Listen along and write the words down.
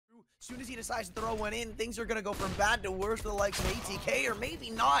As soon as he decides to throw one in, things are going to go from bad to worse for the likes of ATK, or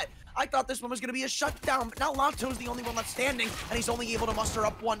maybe not. I thought this one was going to be a shutdown, but now Lato's the only one left standing, and he's only able to muster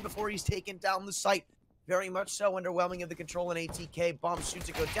up one before he's taken down the site. Very much so underwhelming of the control in ATK. Bomb shoots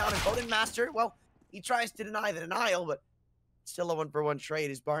it go down, and Bowden Master, well, he tries to deny the denial, but still a 1-for-1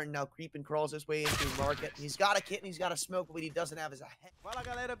 trade as Barton now creeping crawls his way into the market. He's got a kit and he's got a smoke, but what he doesn't have is a head. Fala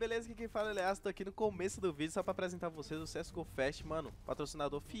galera, beleza? Aqui quem fala é Tô aqui no começo do vídeo só pra apresentar vocês o CSGO Fest, mano,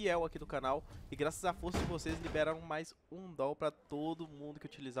 patrocinador fiel aqui do canal. E graças à força de vocês liberaram mais $1 pra todo mundo que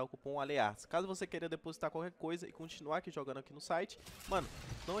utilizar o cupom ALEARTS. Caso você queira depositar qualquer coisa e continuar aqui jogando aqui no site, mano,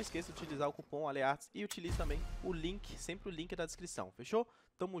 não esqueça de utilizar o cupom ALEARTS e utilize também o link, sempre o link da descrição, fechou?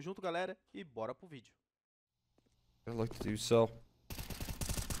 Tamo junto galera e bora pro vídeo. I'd like to do so.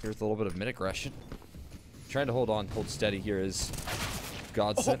 Here's a little bit of mid aggression. Trying to hold steady here is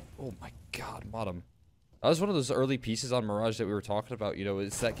Godsent. Oh my god, bottom. That was one of those early pieces on Mirage that we were talking about. You know,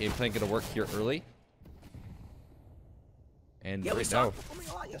 is that game plan going to work here early? And yeah, right we saw now, him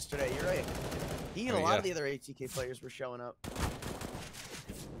a lot yesterday. You're right. He and a lot of the other ATK players were showing up.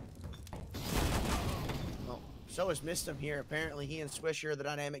 So has missed him here. Apparently, he and Swisher, the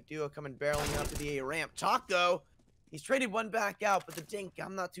dynamic duo, coming barreling up to the A ramp. Taco, he's traded one back out, but the dink,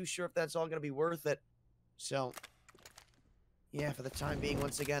 I'm not too sure if that's all going to be worth it. So, yeah, for the time being,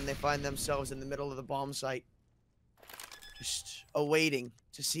 once again, they find themselves in the middle of the bomb site. Just awaiting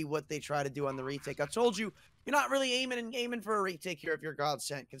to see what they try to do on the retake. I told you, you're not really aiming for a retake here if you're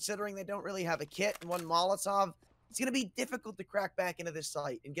Godsent. Considering they don't really have a kit and one Molotov, it's going to be difficult to crack back into this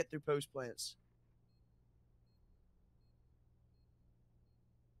site and get through post plants.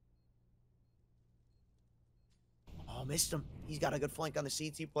 Oh, missed him. He's got a good flank on the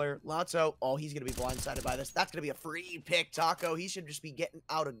CT player. Lato, oh, he's going to be blindsided by this. That's going to be a free pick, Taco. He should just be getting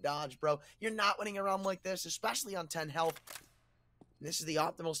out of dodge, bro. You're not winning a round like this, especially on 10 health. And this is the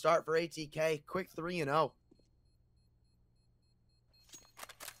optimal start for ATK. Quick 3-0.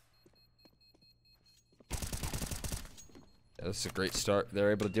 yeah, this is a great start.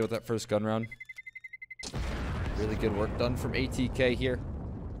 They're able to deal with that first gun round. Really good work done from ATK here.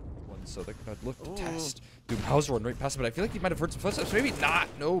 So they're going to look to test. Dude, Mauser run right past him, but I feel like he might have heard some footsteps. Maybe not.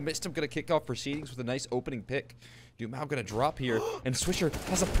 No, missed him. Going to kick off proceedings with a nice opening pick. Dude, Mau going to drop here. And Swisher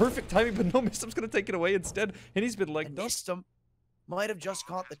has a perfect timing, but no, missed him's going to take it away instead. And he's been like, missed him. Might have just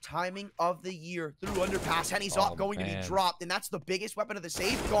caught the timing of the year through underpass. Henny's off going to be dropped. And that's the biggest weapon of the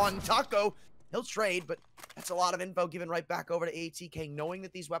save. Gone. Taco. He'll trade, but that's a lot of info given right back over to ATK. Knowing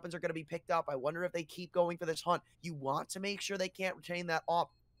that these weapons are going to be picked up, I wonder if they keep going for this hunt. You want to make sure they can't retain that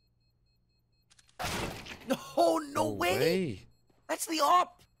op. No way. That's the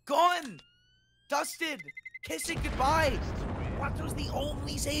op. Gone. Dusted. Kissing goodbye. Wato's the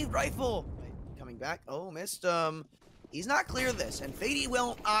only saved rifle. Coming back. Oh, missed. He's not clear of this, and Fady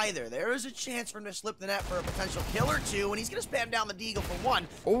won't either. There is a chance for him to slip the net for a potential kill or two, and he's going to spam down the deagle for one.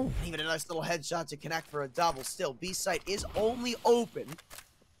 Oh. Even a nice little headshot to connect for a double. Still, B site is only open.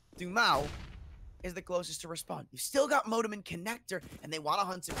 Dumao is the closest to respond. You've still got Modem and Connector, and they want to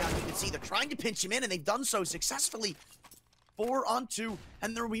hunt him down. You can see they're trying to pinch him in, and they've done so successfully. 4 on 2,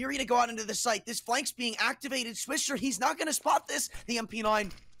 and they're weary to go out into the site. This flank's being activated. Swisher, he's not going to spot this. The MP9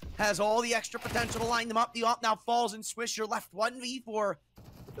 has all the extra potential to line them up. The op now falls, and Swisher left 1v4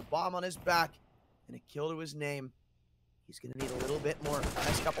 with the bomb on his back and a kill to his name. He's going to need a little bit more.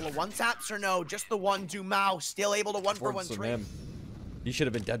 Nice couple of one-taps or no? Just the one. Dumao still able to 1-for-1 trade. He should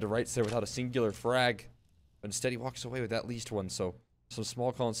have been dead to rights there without a singular frag. But instead, he walks away with at least one, so some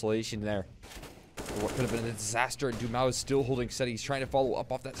small consolation there. For what could have been a disaster, and Dumao is still holding steady. He's trying to follow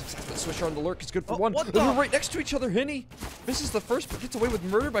up off that success, but Swisher on the lurk is good for one. They're right next to each other. Henny misses the first, but gets away with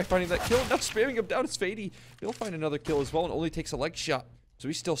murder by finding that kill. Now spamming him down is Fady. He'll find another kill as well, and only takes a leg shot. So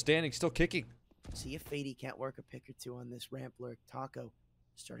he's still standing, still kicking. See if Fady can't work a pick or two on this ramp lurk. Taco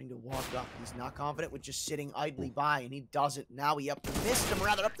starting to walk up. He's not confident with just sitting idly by, and he doesn't. Now he missed him,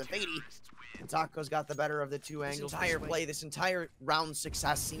 rather up to Fady. And Taco's got the better of the two angles. This entire play, this entire round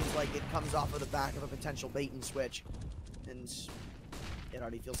success seems like it comes off of the back of a potential bait and switch. And it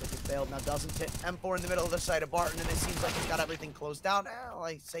already feels like it failed. Now doesn't it? M4 in the middle of the side of Barton, and it seems like it's got everything closed down. Well,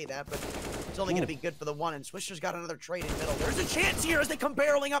 I say that, but it's only going to be good for the one. And Swisher's got another trade in the middle. There's a chance here as they come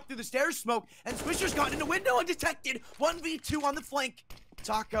barreling up through the stairs smoke. And Swisher's gotten in the window undetected. 1v2 on the flank.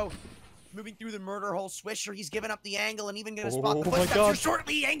 Taco moving through the murder hole. Swisher, he's given up the angle and even going to spot the footsteps.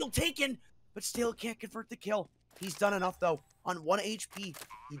 Shortly, angle taken, but still can't convert the kill. He's done enough, though. On 1 HP,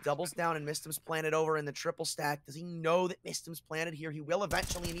 he doubles down, and Mistim's planted over in the triple stack. Does he know that Mistim's planted here? He will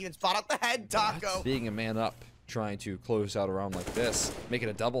eventually, and even spot out the head, Taco. Being a man up, trying to close out a round like this, make it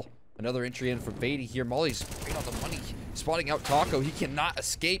a double. Another entry in from Fady here. Molly's right on the money, spotting out Taco. He cannot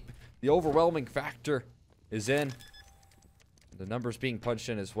escape. The overwhelming factor is in. The numbers being punched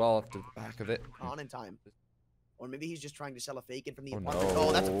in as well after the back of it. On in time. Or maybe he's just trying to sell a fake in from the Oh, apartment. no.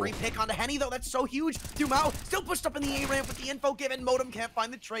 Oh, that's a free pick onto Hen1, though. That's so huge. Dumao still pushed up in the A-ramp with the info given. Modem can't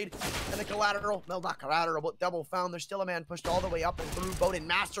find the trade. And the collateral, well, not collateral, but double found. There's still a man pushed all the way up and through. Bowden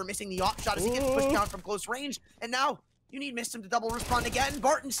Master missing the op shot as he gets pushed down from close range. And now you need Mistim to double respond again.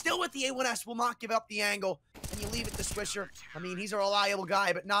 Barton still with the A1S, will not give up the angle. And you leave it to Swisher. I mean, he's a reliable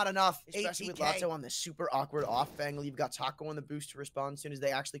guy, but not enough. Especially with Lotso on this super awkward off angle. You've got Taco on the boost to respond as soon as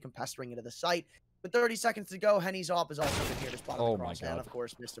they actually come pestering into the site. With 30 seconds to go, Henny's op is also been here to spot Oh the my cross. God. And of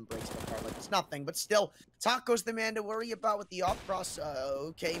course, Mistim breaks it apart like it's nothing. But still, Taco's the man to worry about with the op cross.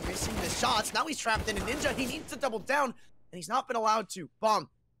 Okay, missing the shots. Now he's trapped in a ninja. He needs to double down, and he's not been allowed to. Bomb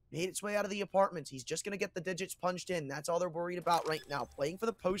made its way out of the apartments. He's just going to get the digits punched in. That's all they're worried about right now. Playing for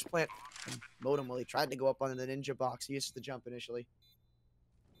the post plant. And Modem, well, he tried to go up under the ninja box. He missed the jump initially.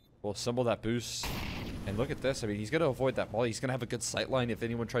 We'll assemble that boost. And look at this. I mean, he's going to avoid that ball. He's going to have a good sight line if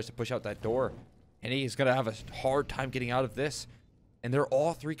anyone tries to push out that door. And he's going to have a hard time getting out of this. And they're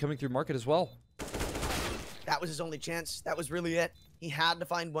all three coming through market as well. That was his only chance. That was really it. He had to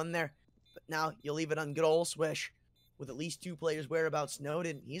find one there. But now you leave it on good old Swish. With at least two players' whereabouts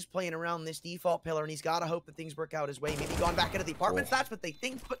noted. He's playing around this default pillar, and he's got to hope that things work out his way. Maybe going back into the apartments. That's what they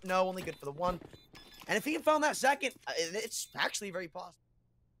think, but no, only good for the one. And if he had found that second, it's actually very possible.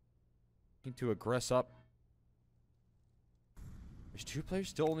 Need to aggress up. There's two players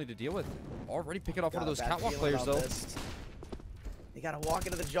still only to deal with. Already picking off one of those catwalk players, though. They got to walk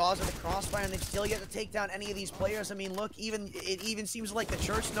into the jaws of the crossfire, and they've still yet to take down any of these players. I mean, look, it even seems like the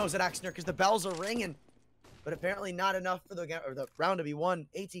church knows at Axner because the bells are ringing. But apparently not enough for the round to be won.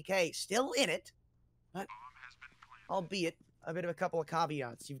 ATK still in it, but albeit a bit of a couple of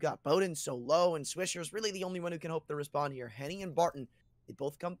caveats. You've got Bowden so low, and Swisher's really the only one who can hope to respond here. Henny and Barton, they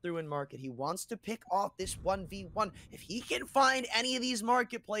both come through in market. He wants to pick off this 1v1. If he can find any of these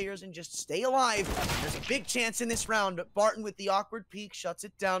market players and just stay alive, there's a big chance in this round. But Barton with the awkward peek shuts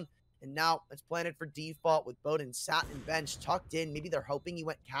it down. And now it's planted for default with Bowden sat and bench tucked in. Maybe they're hoping he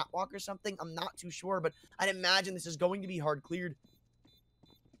went catwalk or something. I'm not too sure, but I'd imagine this is going to be hard cleared.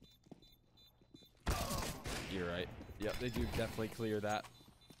 You're right. Yep, they do definitely clear that.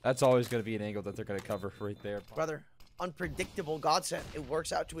 That's always going to be an angle that they're going to cover right there. Brother, unpredictable Godsent. It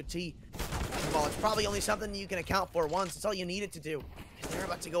works out to a T. Well, it's probably only something you can account for once. It's all you need it to do. They're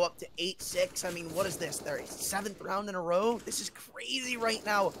about to go up to 8-6. I mean, what is this? Their 7th round in a row? This is crazy right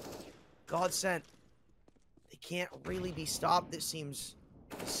now. Godsent. They can't really be stopped. This seems...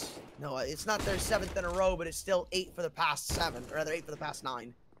 No, it's not their 7th in a row, but it's still 8 for the past 7. Or rather, 8 for the past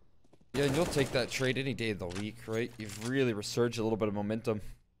 9. Yeah, and you'll take that trade any day of the week, right? You've really resurged a little bit of momentum.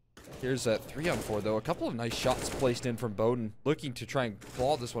 Here's a 3-on-4, though. A couple of nice shots placed in from Bowden. Looking to try and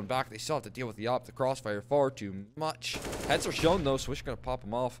claw this one back. They still have to deal with the op. The crossfire far too much. Heads are shown, though. Swish going to pop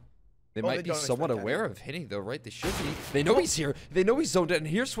him off. They might be somewhat aware of hitting, though, right? They should be. They know he's here. They know he's zoned in. And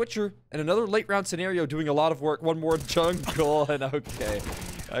here's Switcher. And another late round scenario doing a lot of work. One more jungle. And okay.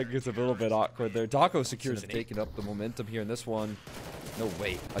 That gets a little bit awkward there. Daco secures taking up the momentum here in this one. No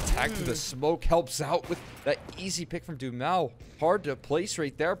way. Attack through the smoke helps out with that easy pick from Dumao. Hard to place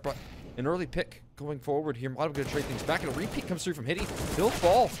right there, but an early pick going forward here. Modem going to trade things back, and a repeat comes through from Hitty. He'll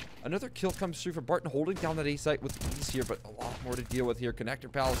fall. Another kill comes through from Barton, holding down that A site with ease here, but a lot more to deal with here.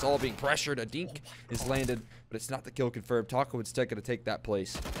 Connector Palace all being pressured. A dink is landed, but it's not the kill confirmed. Taco instead going to take that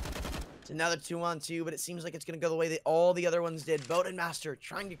place. It's another 2-on-2, but it seems like it's going to go the way that all the other ones did. Bowden Master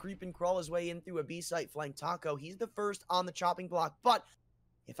trying to creep and crawl his way in through a B site, flying Taco. He's the first on the chopping block, but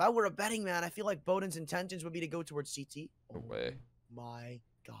if I were a betting man, I feel like Bowden's intentions would be to go towards CT. No way. My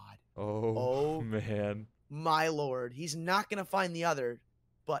God. Oh, man. My Lord. He's not going to find the other,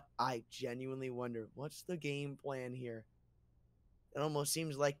 but I genuinely wonder, what's the game plan here? It almost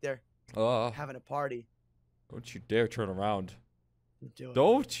seems like they're having a party. Don't you dare turn around. Don't do it.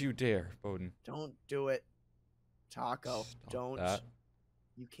 Don't you dare, Bowden. Don't do it. Taco, Stop don't. that.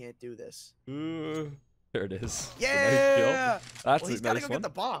 You can't do this. There it is. Yeah! That's Well, he's got to go get the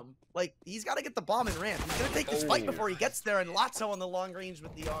bomb. Like, he's got to get the bomb and ramp. He's going to take this fight before he gets there, and Lotso on the long range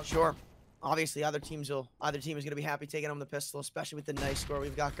with the Sure. Obviously, either team is going to be happy taking him the pistol, especially with the nice score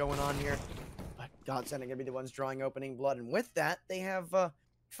we've got going on here. But Godsent are going to be the ones drawing opening blood, and with that, they have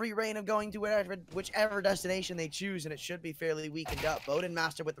free reign of going to whichever destination they choose, and it should be fairly weakened up. Bowden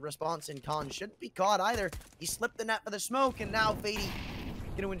Master with the response in con shouldn't be caught either. He slipped the net for the smoke, and now Fady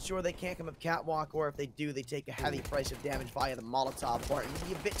going to ensure they can't come up catwalk, or if they do, they take a heavy price of damage via the Molotov. Barton's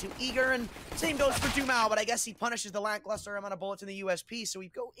a bit too eager, and same goes for Dumao, but I guess he punishes the lackluster amount of bullets in the USP, so we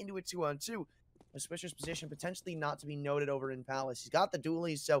go into a 2-on-2. A Swisher's position potentially not to be noted over in Palace. He's got the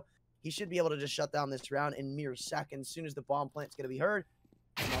dualies, so He should be able to just shut down this round in mere seconds as soon as the bomb plant's going to be heard.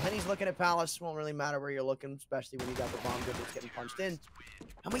 Now, Henny's looking at Palace. Won't really matter where you're looking, especially when you got the bomb good that's getting punched in.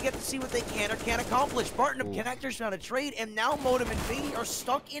 And we get to see what they can or can't accomplish. Barton of Connectors found a trade, and now Modem and Fady are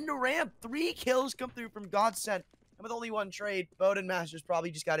stuck into ramp. 3 kills come through from Godsent. And with only 1 trade, Bowden Masters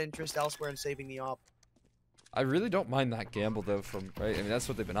probably just got interest elsewhere in saving the op. I really don't mind that gamble, though, from, right? I mean, that's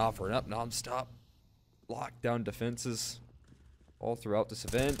what they've been offering up non-stop. Lockdown defenses all throughout this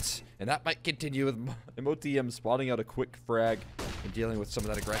event. And that might continue with MOTM spotting out a quick frag and dealing with some of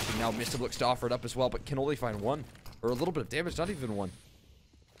that aggression. Now, Mista looks to offer it up as well, but can only find 1. Or a little bit of damage, not even 1.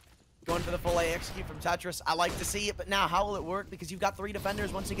 Going for the full A execute from Tetris. I like to see it, but now how will it work? Because you've got 3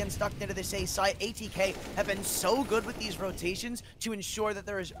 defenders once again stuck into this A site. ATK have been so good with these rotations to ensure that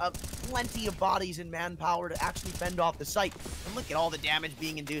there is plenty of bodies and manpower to actually fend off the site. And look at all the damage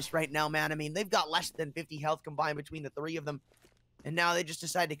being induced right now, man. I mean, they've got less than 50 health combined between the 3 of them. And now they just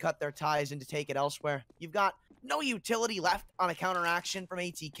decide to cut their ties and to take it elsewhere. You've got no utility left on a counteraction from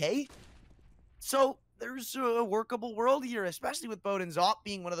ATK. So there's a workable world here, especially with Bowden's op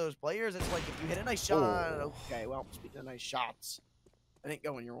being one of those players. It's like if you hit a nice shot, okay, well, speaking of nice shots, it ain't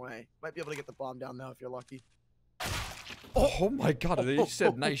going your way. Might be able to get the bomb down now if you're lucky. Oh my god, they just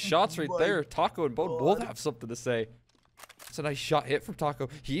said nice shots right there. Taco and Bowden both have something to say. It's a nice shot hit from Taco.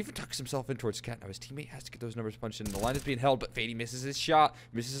 He even tucks himself in towards Cat. Now his teammate has to get those numbers punched in. The line is being held, but Fady misses his shot,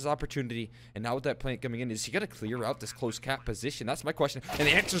 misses his opportunity. And now with that plant coming in, is he going to clear out this close Cat position? That's my question. And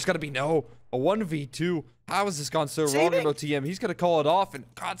the answer's going to be no. A 1v2. How has this gone so wrong in OTM? He's going to call it off and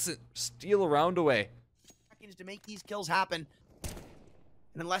Godsent steal a round away. To make these kills happen.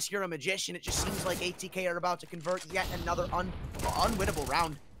 And unless you're a magician, it just seems like ATK are about to convert yet another unwinnable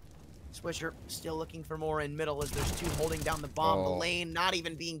round. Swisher still looking for more in middle as there's 2 holding down the bomb. The lane not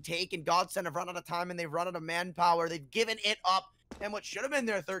even being taken. Godsent have run out of time and they've run out of manpower. They've given it up. And what should have been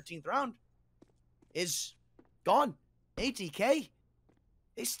their 13th round is gone. ATK,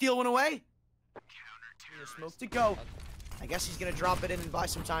 they steal one away. Smoke to go. I guess he's going to drop it in and buy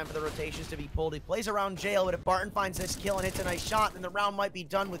some time for the rotations to be pulled. He plays around jail, but if Barton finds this kill and hits a nice shot, then the round might be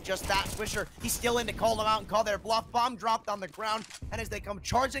done with just that. Swisher, he's still in to call them out and call their bluff. Bomb dropped on the ground, and as they come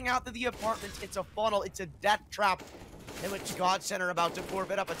charging out to the apartments, it's a funnel, it's a death trap, in which Godsent are about to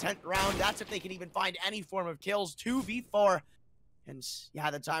forfeit up a 10th round. That's if they can even find any form of kills. 2v4. And yeah,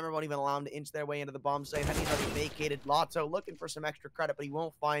 the timer won't even allow them to inch their way into the bomb site. Henny's already vacated. Lotto looking for some extra credit, but he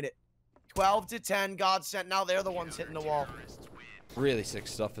won't find it. 12-10, Godsent. Now they're the ones hitting the wall. Really sick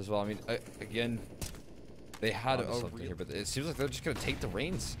stuff as well. I mean, again, they had something here, but it seems like they're just going to take the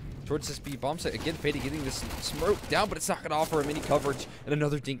reins towards this B bomb site. Again, Fady getting this smoke down, but it's not going to offer him any coverage. And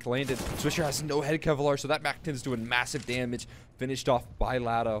another dink landed. Swisher has no head Kevlar, so that Mactin's doing massive damage. Finished off by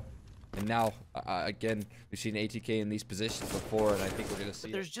Lado. And now, again, we've seen ATK in these positions before, and I think we're going to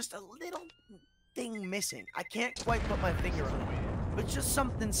see There's just a little thing missing. I can't quite put my finger on it, but just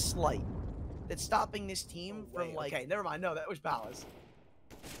something slight that's stopping this team from, like... Okay, never mind. No, that was Palace.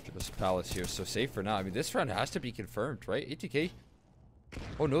 Give us Palace here, so safe for now. I mean, this round has to be confirmed, right? ATK.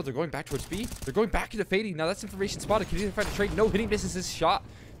 Oh, no, they're going back towards B. They're going back into Fady. Now, that's information spotted. Can he find a trade? No, Hitting misses his shot.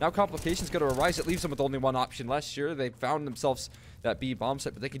 Now, complications going to arise. It leaves them with only 1 option left. Sure, they found themselves that B bomb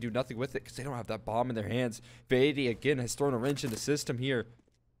set, but they can do nothing with it because they don't have that bomb in their hands. Fady, again, has thrown a wrench in the system here.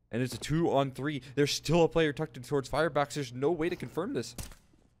 And it's a 2-on-3. There's still a player tucked in towards Firebox. There's no way to confirm this.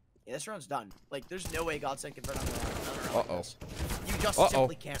 Yeah, this round's done. Like, there's no way Godsent can convert on the round. Uh-oh. You just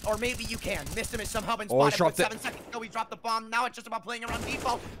simply can't. Or maybe you can. Missed him has somehow been spotted. But 7 seconds ago, he dropped the bomb. Now it's just about playing around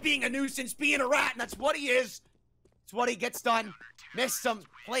default, being a nuisance, being a rat, and that's what he is. It's what he gets done. Missed him.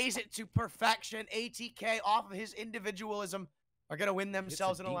 Plays it to perfection. ATK, off of his individualism, are going to win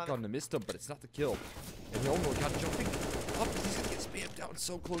themselves in a line. On the missed him, but it's not the kill. And Yomo got jumping up. He's going to get spammed down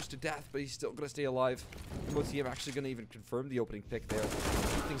so close to death, but he's still going to stay alive. MOTM actually going to even confirm the opening pick there.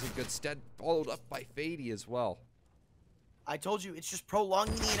 Keep things in good stead. Followed up by Fady as well. I told you, it's just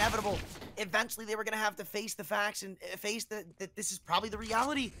prolonging the inevitable. Eventually, they were going to have to face the facts and face that this is probably the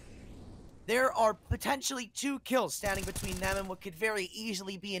reality. There are potentially 2 kills standing between them and what could very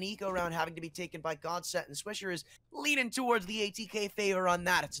easily be an eco round having to be taken by Godsent, and Swisher is leaning towards the ATK favor on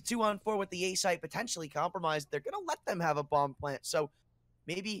that. It's a 2-on-4 with the A site potentially compromised. They're going to let them have a bomb plant, so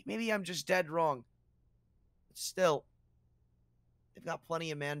maybe I'm just dead wrong. But still, they've got plenty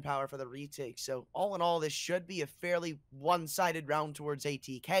of manpower for the retake, so all in all, this should be a fairly one-sided round towards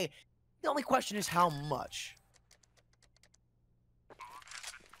ATK. The only question is how much.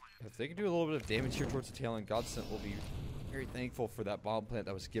 If they can do a little bit of damage here towards the tail end, Godsent will be very thankful for that bomb plant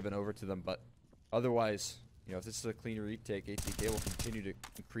that was given over to them. But otherwise, You know, if this is a clean retake, ATK will continue to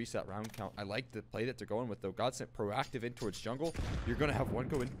increase that round count. I like the play that they're going with, though. Godsent proactive in towards jungle. You're going to have one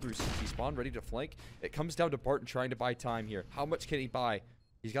go in through CT spawn, ready to flank. It comes down to Barton trying to buy time here. How much can he buy?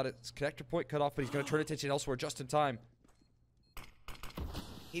 He's got his connector point cut off, but he's going to turn attention elsewhere just in time.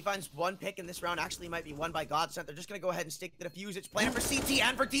 He finds one pick in this round. Actually, might be won by Godsent. They're just going to go ahead and stick the defuse. It's planted for CT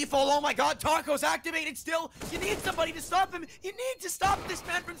and for default. Oh my god, Taco's activated still. You need somebody to stop him. You need to stop this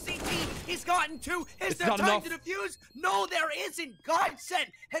man from CT. He's gotten two. Is there time to defuse? No, there isn't.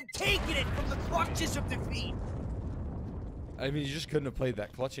 Godsent have taken it from the clutches of defeat. I mean, you just couldn't have played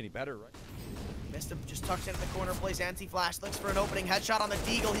that clutch any better, right? Missed him, just tucks into the corner, plays anti-flash, looks for an opening headshot on the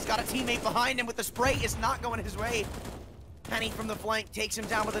deagle. He's got a teammate behind him with the spray. It's not going his way. Hen1 from the flank takes him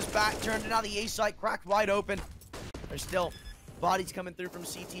down with his back, turned it on the A site, cracked wide open. There's still bodies coming through from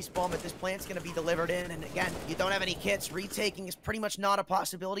CT spawn, but this plant's going to be delivered in. And again, you don't have any kits. Retaking is pretty much not a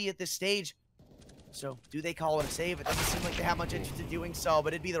possibility at this stage. So, do they call it a save? It doesn't seem like they have much interest in doing so,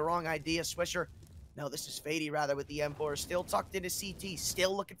 but it'd be the wrong idea. Swisher, no, this is FaZe rather with the M4, still tucked into CT,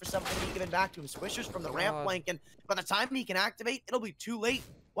 still looking for something to be given back to him. Swisher's from the ramp flank, and by the time he can activate, it'll be too late.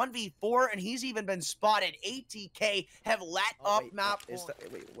 1v4, and he's even been spotted. ATK have let up map.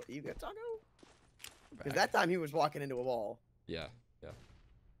 Wait, what, you got Taco? Because that time he was walking into a wall. Yeah.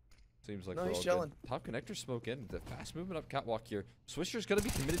 Seems like no, we're he's all chilling. Good. Top connector smoke in. The fast movement up catwalk here. Swisher's going to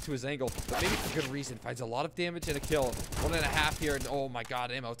be committed to his angle, but maybe for good reason. Finds a lot of damage and a kill. 1.5 here, and oh my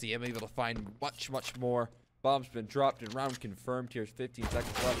god, MLTM able to find much more. Bomb's been dropped and round confirmed here. 15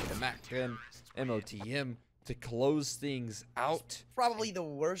 seconds left with the Mac 10. MOTM to close things out. Probably the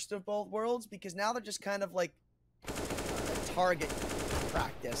worst of both worlds, because now they're just kind of like a target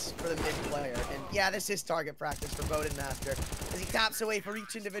practice for the mid player. And yeah, this is target practice for Bowden Master. As he taps away for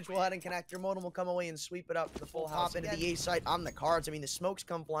each individual head and connector, Modem will come away and sweep it up for the full hop into the A site on the cards. I mean, the smokes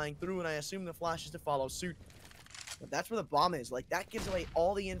come flying through, and I assume the flashes to follow suit. But that's where the bomb is. Like, that gives away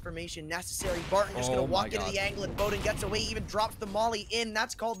all the information necessary. Barton just gonna walk into the angle, and Bowden gets away, even drops the molly in.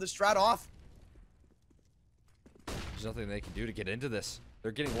 That's called the strat off. There's nothing they can do to get into this.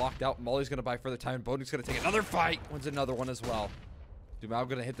 They're getting locked out. Molly's going to buy further time. Bowden's going to take another fight. Wins another one as well. Dumao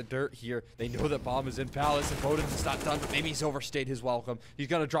going to hit the dirt here. They know that bomb is in Palace, and Bowden is not done, but maybe he's overstayed his welcome. He's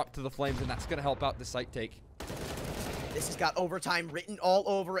going to drop to the flames, and that's going to help out the site take. This has got overtime written all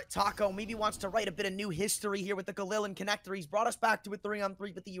over it. Taco maybe wants to write a bit of new history here with the Galil connector. He's brought us back to a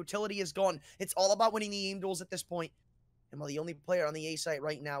 3-on-3, but the utility is gone. It's all about winning the aim duels at this point. And while the only player on the A site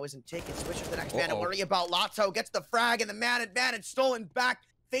right now isn't taking, Swisher's the next man to worry about. Lotto gets the frag, and the man advantage stolen back.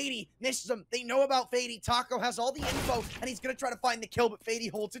 FaZe misses him. They know about FaZe. Taco has all the info, and he's going to try to find the kill, but FaZe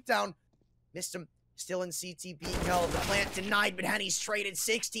holds it down. Missed him. Still in CT being held. The plant denied, but Henny's traded.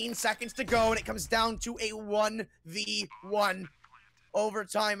 16 seconds to go, and it comes down to a 1v1.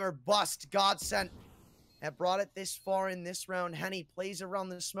 Overtime or bust. Godsent have brought it this far in this round. Henny plays around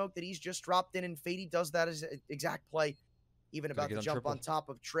the smoke that he's just dropped in, and FaZe does that as an exact play. Even about to jump on top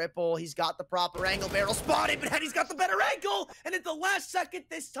of triple. He's got the proper angle. Barrel spotted, but Henny's got the better angle. And at the last second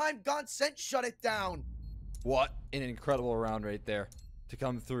this time, Godsent shut it down. What an incredible round right there to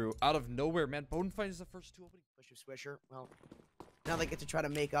come through. Out of nowhere, man. Bowden finds the first two opening. Push of Swisher. Well, now they get to try to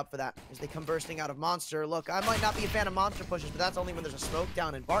make up for that as they come bursting out of Monster. Look, I might not be a fan of Monster pushes, but that's only when there's a smoke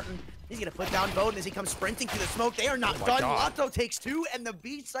down. And Barton, he's going to put down Bowden as he comes sprinting through the smoke. They are not done. Lotto takes two, and the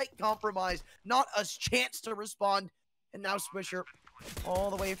B site compromised. Not a chance to respond. And now Swisher all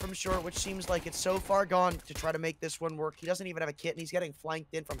the way from short, which seems like it's so far gone to try to make this one work. He doesn't even have a kit, and he's getting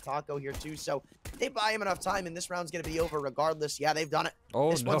flanked in from Taco here too. So they buy him enough time, and this round's going to be over regardless. Yeah, they've done it.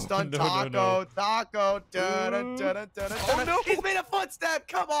 This one's done. Taco. Oh, no. He's made a footstep.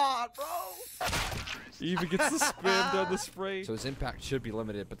 Come on, bro. He even gets the spam down the spray. So his impact should be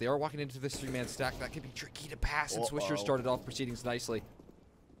limited, but they are walking into this 3-man stack. That could be tricky to pass, and Swisher started off proceedings nicely.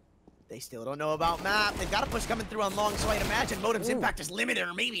 They still don't know about map. They've got a push coming through on long, so I'd imagine Modem's impact is limited,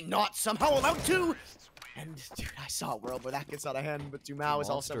 or maybe not. Somehow allowed to. And, dude, I saw a world where that gets out of hand, but Dumao is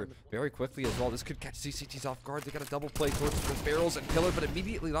also... Very quickly as well. This could catch CCTs off guard. They got a double play towards the barrels and killer, but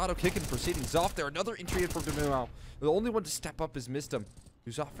immediately Lotto kicking proceedings off there. Another entry in from Dumao. The only one to step up is missed him,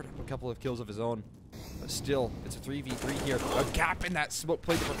 who's offered up a couple of kills of his own. But still, it's a 3v3 here. A gap in that smoke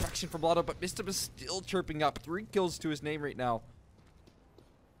play to perfection from Lotto, but Mistum is still chirping up. 3 kills to his name right now.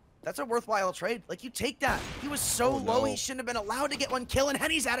 That's a worthwhile trade. Like, you take that. He was so low, he shouldn't have been allowed to get one kill, and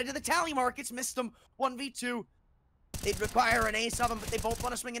Henny's added to the tally mark. It's missed him 1v2. They'd require an ace of him, but they both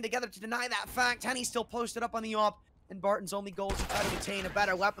want to swing in together to deny that fact. Henny's still posted up on the op, and Barton's only goal is to try to attain a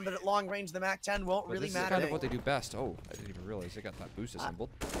better weapon, but at long range, the Mac 10 won't really matter. This is kind of what they do best. Oh, I didn't even realize they got that boost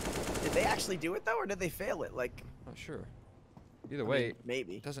assembled. Did they actually do it, though, or did they fail it? Like, not sure. Either way, mean,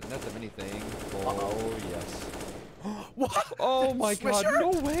 maybe. It doesn't net them anything. Oh, yes. What? Oh my god, Swisher? no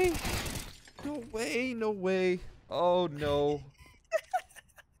way. No way, no way. Oh no.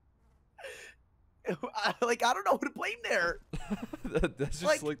 Like, I don't know who to blame there. That's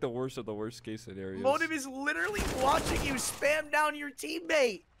just like the worst of the worst case scenarios. Motive is literally watching you spam down your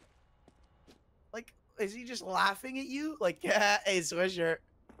teammate. Like, is he just laughing at you? Like, yeah, hey, Swisher.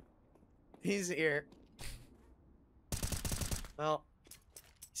 He's here. Well,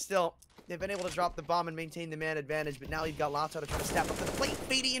 still, they've been able to drop the bomb and maintain the man advantage, but now you've got Lotto to try to step up to the plate.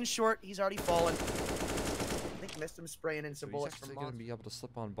 FaZe in short, he's already fallen. I think missed him spraying in some bullets from He's going to be able to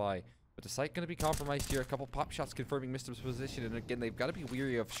slip on by. But the site going to be compromised here. A couple pop shots confirming Mistim's position. And again, they've got to be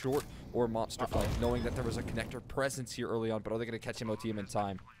weary of short or monster flank, knowing that there was a connector presence here early on. But are they going to catch him OTM in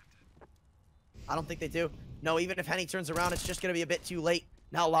time? I don't think they do. No, even if Hen1 turns around, it's just going to be a bit too late.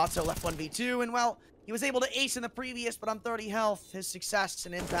 Now Lotto left 1v2, and well, he was able to ace in the previous, but on 30 health, his success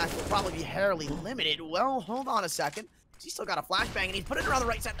and impact will probably be fairly limited. Well, hold on a second. He's still got a flashbang, and he's put it around the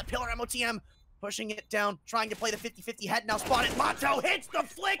right side of the pillar. MOTM pushing it down, trying to play the 50-50 head. Now spotted. Lotto hits the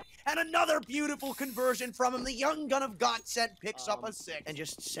flick, and another beautiful conversion from him. The young gun of Godsent picks up a 6. And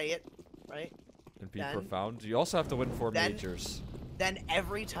just say it, right? And be profound. You also have to win 4 majors. Then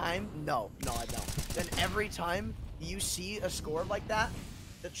every time, no, I don't. Then every time you see a score like that,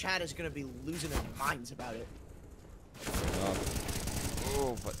 the chat is going to be losing their minds about it.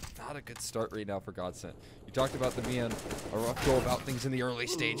 Oh, but not a good start right now for Godsent. You talked about them being a rough go about things in the early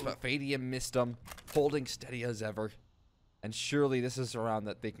stage, but FaZe missed them, holding steady as ever. And surely this is a round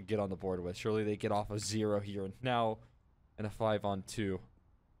that they can get on the board with. Surely they get off a 0 here and now and a 5-on-2.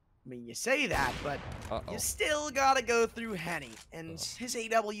 I mean, you say that, but you still got to go through Hen1. And his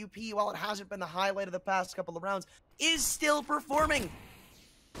AWP, while it hasn't been the highlight of the past couple of rounds, is still performing.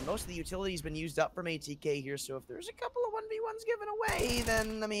 Most of the utility's been used up from ATK here, so if there's a couple of 1v1s given away,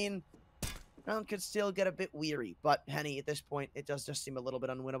 then, I mean, round could still get a bit weary. But Hen1, at this point, it does just seem a little bit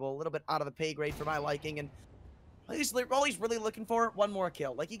unwinnable, a little bit out of the pay grade for my liking, and all he's really looking for, one more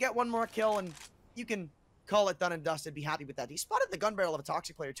kill. Like, you get one more kill, and you can call it done and dusted, be happy with that. He spotted the gun barrel of a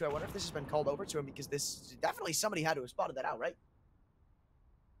toxic player, too. I wonder if this has been called over to him, because this, definitely somebody had to have spotted that out, right?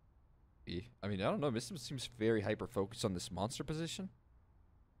 I mean, I don't know. Mistim seems very hyper-focused on this monster position.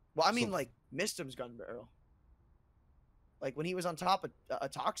 Well, I mean, like, Mistim's gun barrel. Like, when he was on top of a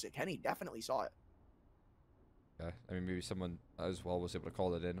toxic, Hen1 definitely saw it. Okay. I mean, maybe someone as well was able to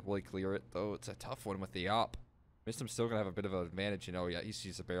call it in. Will he clear it, though? It's a tough one with the op. Mistim's still going to have a bit of an advantage, you know. Yeah, he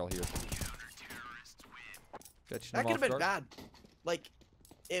sees the barrel here. That could have been bad. Like,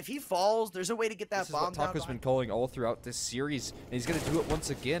 if he falls, there's a way to get that bomb down. This is what Taco's been calling all throughout this series, and he's going to do it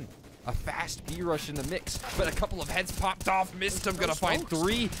once again. A fast B rush in the mix, but a couple of heads popped off. Mistim gonna find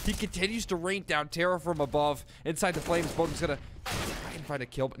 3. He continues to rain down terror from above. Inside the flames, Bowden's gonna try and find a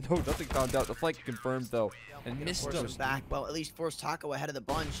kill, but no, nothing found out. The flank confirmed though, and Mistim's back. Well, at least forced Taco ahead of the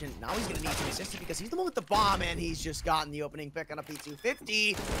bunch, and now he's gonna need some assistance because he's the one with the bomb, and he's just gotten the opening pick on a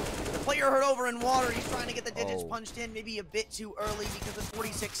P250. The player hurt over in water. He's trying to get the digits punched in, maybe a bit too early because of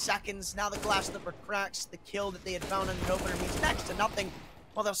 46 seconds. Now the glass slipper cracks. The kill that they had found in the opener means next to nothing.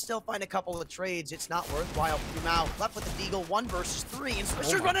 Well, they'll still find a couple of trades. It's not worthwhile. Dumao left with the Deagle, 1 versus 3, and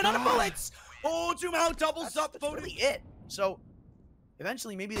Swisher's running out of bullets. Oh, Dumao doubles up, totally it. So,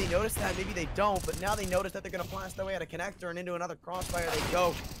 eventually, maybe they notice that, maybe they don't, but now they notice that they're going to blast their way at a connector and into another crossfire they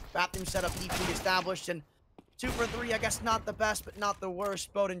go. Bathroom setup, DP established, and 2 for 3, I guess not the best, but not the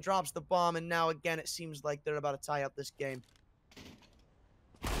worst. Bowden drops the bomb, and now, again, it seems like they're about to tie up this game.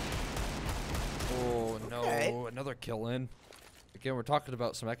 Oh, no, another kill in. Again, we're talking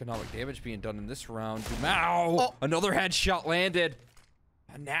about some economic damage being done in this round. Dumao! Another headshot landed.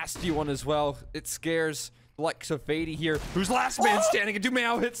 A nasty one as well. It scares the likes of FaZe here, who's last man standing, and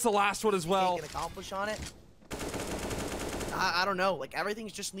Dumao hits the last one as well. Can accomplish on it? I don't know. Like,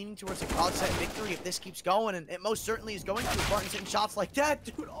 everything's just leaning towards a Godsent victory if this keeps going, and it most certainly is going to. Barton's hitting shots like that,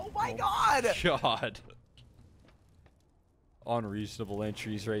 dude. Oh my god! God. Unreasonable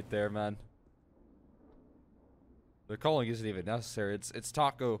entries right there, man. The calling isn't even necessary. It's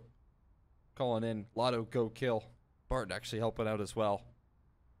Taco calling in. Lotto go kill. Barton actually helping out as well.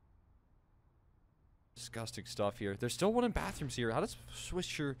 Disgusting stuff here. There's still one in bathrooms here. How does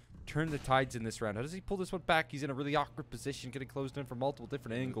Swisher turn the tides in this round? How does he pull this one back? He's in a really awkward position, getting closed in from multiple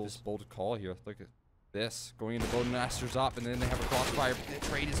different angles. Bold call here. Look at this. Going into Bowden Masters up, and then they have a crossfire. But the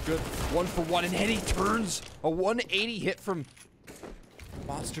trade is good. 1 for 1, and Hen1 turns a 180 hit from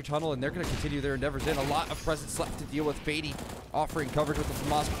Monster Tunnel, and they're going to continue their endeavors in. A lot of presence left to deal with. FaZe offering coverage with the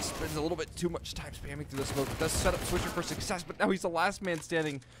Mousesports. Spends a little bit too much time spamming through the smoke. It does set up Swisher for success, but now he's the last man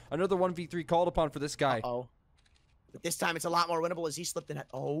standing. Another 1v3 called upon for this guy. But this time it's a lot more winnable as he slipped in.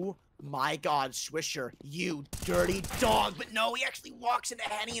 Oh my god, Swisher, you dirty dog. But no, he actually walks into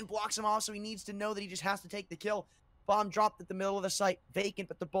Henny and blocks him off, so he needs to know that he just has to take the kill. Bomb dropped at the middle of the site, vacant,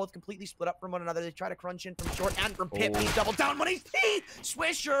 but they're both completely split up from one another. They try to crunch in from short and from pit. He's double down 1 HP.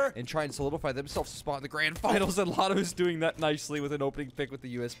 Swisher! And try and solidify themselves a spot in the grand finals, and Lotto's doing that nicely with an opening pick with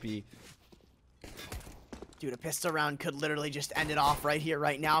the USP. Dude, a pistol round could literally just end it off right here,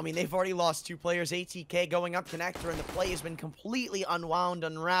 right now. I mean, they've already lost 2 players. ATK going up connector, and the play has been completely unwound,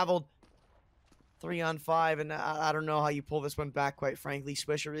 unraveled. 3-on-5, and I don't know how you pull this one back, quite frankly.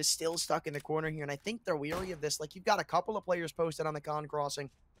 Swisher is still stuck in the corner here, and I think they're weary of this. Like, you've got a couple of players posted on the con crossing,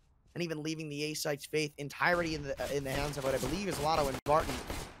 and even leaving the A site's faith entirety in the hands of what I believe is Lotto and Barton.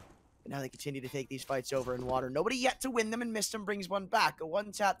 But now they continue to take these fights over in water. Nobody yet to win them, and Mistum brings one back. A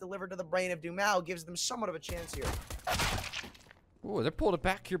one-tap delivered to the brain of Dumao gives them somewhat of a chance here. Ooh, they're pulling it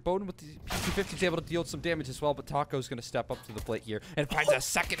back here. Bowden with the P250 is able to deal some damage as well, but Taco's going to step up to the plate here and finds a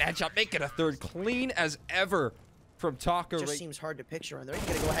second headshot, making a third clean as ever from Taco. Just seems hard to picture, and they're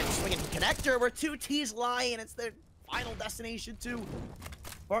going to go ahead and swing into connector where 2 T's lie, and it's their final destination too.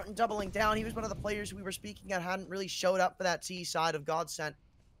 Barton doubling down. He was one of the players we were speaking at, hadn't really showed up for that T side of Godsent.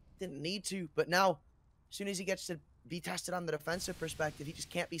 Didn't need to, but now, as soon as he gets to be tested on the defensive perspective, he just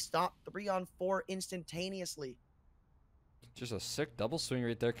can't be stopped. 3-on-4 instantaneously. Just a sick double swing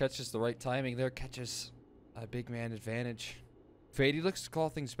right there. Catches the right timing there. Catches a big man advantage. FaZe looks to call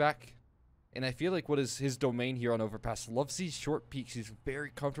things back. And I feel like what is his domain here on Overpass. Loves these short peaks. He's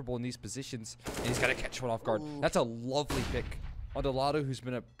very comfortable in these positions. And he's got to catch one off guard. Ooh. That's a lovely pick on Lotto, who's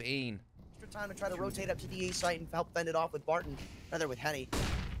been a bane. Extra time to try to rotate up to the A site and help fend it off with Barton. Rather with Henny.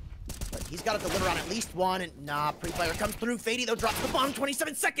 But he's got to deliver on at least one. And nah, pre-player comes through. FaZe, though, drops the bomb.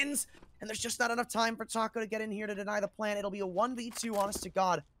 27 seconds. And there's just not enough time for Taco to get in here to deny the plan. It'll be a 1v2, honest to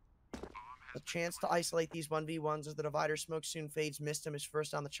God. A chance to isolate these 1v1s as the divider smoke soon fades. Missed him his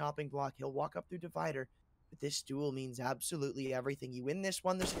first on the chopping block. He'll walk up through divider. But this duel means absolutely everything. You win this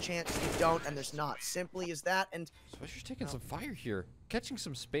one, there's a chance. You don't, and there's not. Simply as that, and... Swisher's taking some fire here. Catching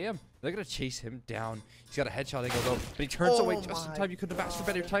some spam. They're going to chase him down. He's got a headshot angle, though. But he turns away just in time. You couldn't have asked for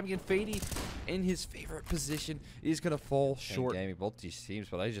better timing. And FaZe, in his favorite position, is going to fall short. Gaming both these teams,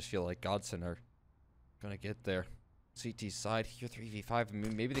 but I just feel like Godsent are going to get there. CT side here, 3v5. I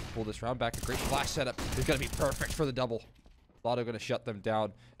mean, maybe they can pull this round back. A great flash setup. It's going to be perfect for the double. Lotto going to shut them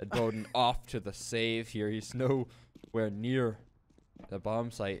down, and Bowden off to the save here. He's nowhere near the bomb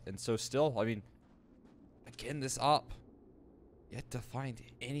site, and so still, I mean, again, this op yet to find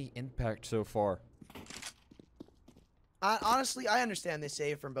any impact so far. Honestly, I understand this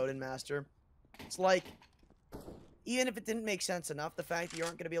save from Bowden Master. It's like, even if it didn't make sense enough, the fact that you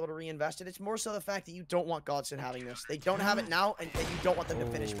aren't going to be able to reinvest it, it's more so the fact that you don't want Godsent having this. They don't have it now, and you don't want them to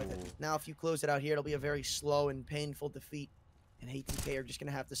finish with it. Now, if you close it out here, it'll be a very slow and painful defeat. And ATK are just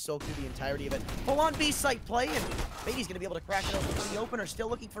going to have to soak through the entirety of it. Full-on B-site play, and FaZe's going to be able to crack it open for the opener. Still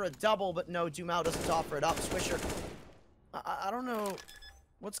looking for a double, but no, Dumao doesn't offer it up. Swisher, I don't know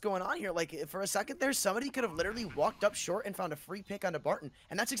what's going on here. Like, for a second there, somebody could have literally walked up short and found a free pick onto Barton.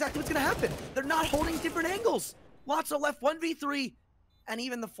 And that's exactly what's going to happen. They're not holding different angles. Lots of left 1v3. And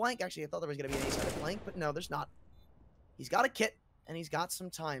even the flank. Actually, I thought there was going to be an A-sided flank, but no, there's not. He's got a kit. And he's got some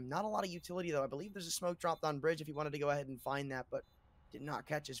time. Not a lot of utility, though. I believe there's a smoke dropped on bridge if he wanted to go ahead and find that, but did not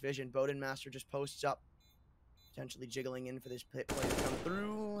catch his vision. Bowden Master just posts up, potentially jiggling in for this pit play to come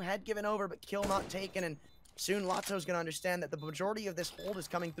through. Head given over, but kill not taken, and soon Lotto's going to understand that the majority of this hold is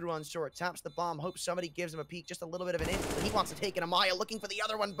coming through on short. Taps the bomb, hopes somebody gives him a peek, just a little bit of an inch, but he wants to take an Amaya, looking for the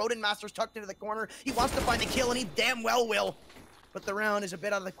other one. Bowden Master's tucked into the corner. He wants to find the kill, and he damn well will. But the round is a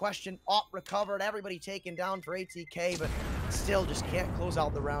bit out of the question. Op recovered, everybody taken down for ATK, but still just can't close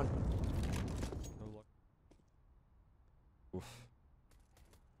out the round. Oof.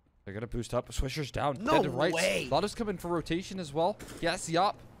 They're gonna boost up. Swisher's down. No Dead to right. way. Lotto's coming for rotation as well. Yes, the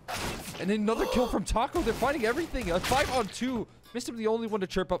op. And then another kill from Taco. They're finding everything. A 5-on-2. Missed him the only one to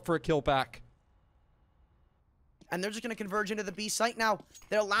chirp up for a kill back. And they're just going to converge into the B site now.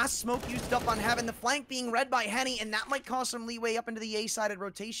 Their last smoke used up on Heaven. The flank being read by Henny, and that might cause some leeway up into the A-sided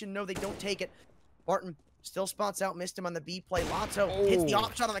rotation. No, they don't take it. Barton still spots out, missed him on the B play. Lotto hits the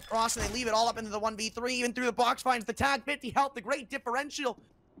op shot on the cross, and they leave it all up into the 1v3. Even through the box, finds the tag. 50 health, the great differential.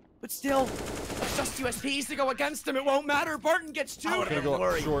 But still, it's just USPs to go against him. It won't matter. Barton gets 2. Gonna go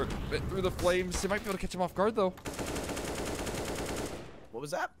up short. Bit through the flames. They might be able to catch him off guard, though. What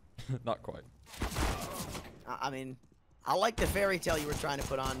was that? Not quite. I mean, I like the fairy tale you were trying to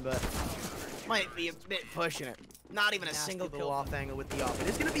put on, but might be a bit pushing it. Not even a single kill off angle with the off. It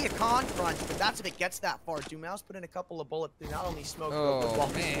is going to be a con crunch, but that's if it gets that far. Mouse put in a couple of bullets through not only smoke, but with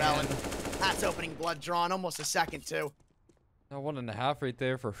Walk as well. And that's opening blood drawn, almost a second too. Now 1.5 right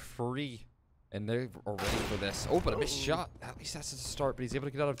there for free. And they're ready for this. Oh, but a missed shot. At least that's a start, but he's able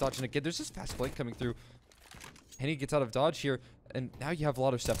to get out of dodge. And again, there's this fast flank coming through. And he gets out of dodge here. And now you have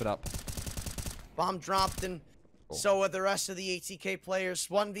Lotto stepping up. Bomb dropped, and so are the rest of the ATK players.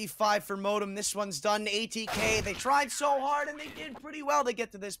 1v5 for Modem. This one's done. ATK, they tried so hard, and they did pretty well to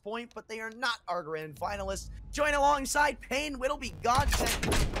get to this point, but they are not our grand finalists. Join alongside Pain, Whittleby,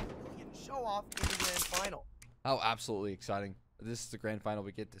 Godsent, show off in the grand final. Oh, absolutely exciting. This is the grand final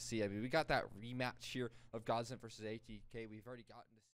we get to see. I mean, we got that rematch here of Godsent versus ATK. We've already gotten to